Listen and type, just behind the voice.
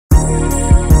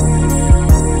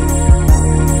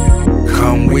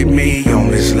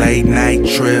late night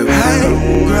trip. Hey,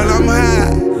 girl, I'm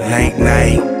high. Late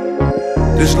night.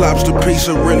 This lobster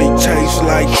pizza really tastes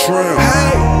like shrimp.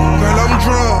 Hey, girl, I'm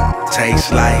drunk.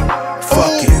 Tastes like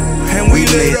fucking. And we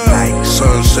lit up like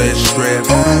Sunset Strip.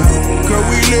 Ooh, girl,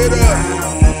 we lit up.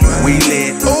 We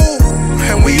lit. Ooh,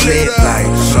 and we lit up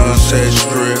like Sunset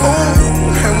Strip.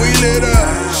 Ooh, and we lit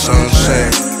up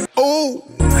Sunset. Ooh,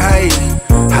 hey,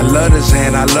 I love the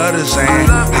Zan, I love the Zan.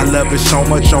 I love it so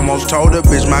much, almost told her,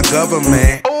 bitch, my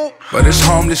government. But it's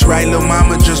homeless, right, lil'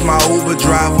 mama, just my Uber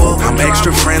driver. I'm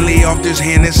extra friendly off this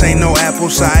hand, this ain't no apple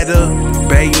cider.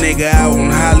 Bay nigga out in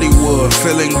Hollywood,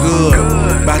 feeling good.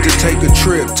 About to take a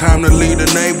trip, time to leave the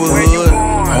neighborhood.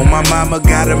 Oh, my mama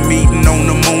got a meeting on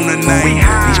the moon tonight.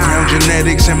 These crown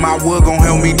genetics in my wood gon'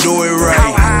 help me do it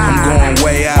right. I'm going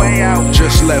way out,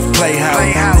 just left Playhouse.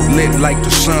 Lit like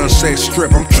the Sunset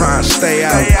Strip, I'm trying to stay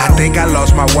out. I think I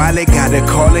lost my wallet, gotta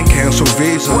call and cancel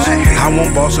visas. I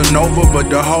won't bossa nova, but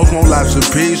the hoes won't lobster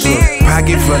pizza.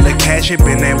 Pocket full of cash, it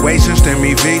been that way since them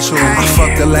me visa. I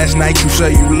fucked her last night, you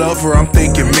say you love her, I'm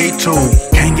thinking me too.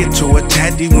 Can't get too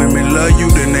attached, these women love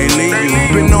you, then they leave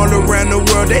you. Been all around the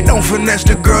world, they don't finesse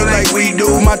the girl like we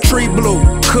do. My tree blue,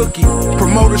 cookie,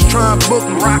 promoters try and book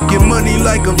me. Get money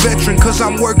like a veteran, cause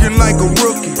I'm working like a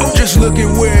rookie. Just look at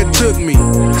where it took me.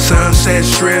 Sunset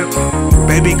Strip,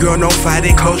 baby girl, don't fight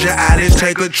it, close your eyes,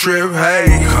 take a trip. Hey,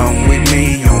 come with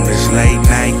me on this late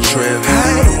night trip.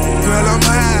 Hey, girl, I'm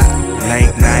high.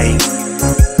 Late night.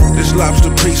 This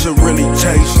lobster pizza really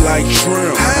tastes like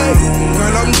shrimp. Hey,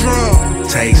 girl, I'm drunk.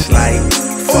 Tastes like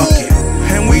fucking.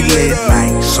 And we lit up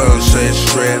like Sunset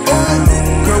Strip.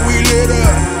 Ooh, girl, we lit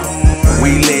up.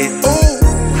 We lit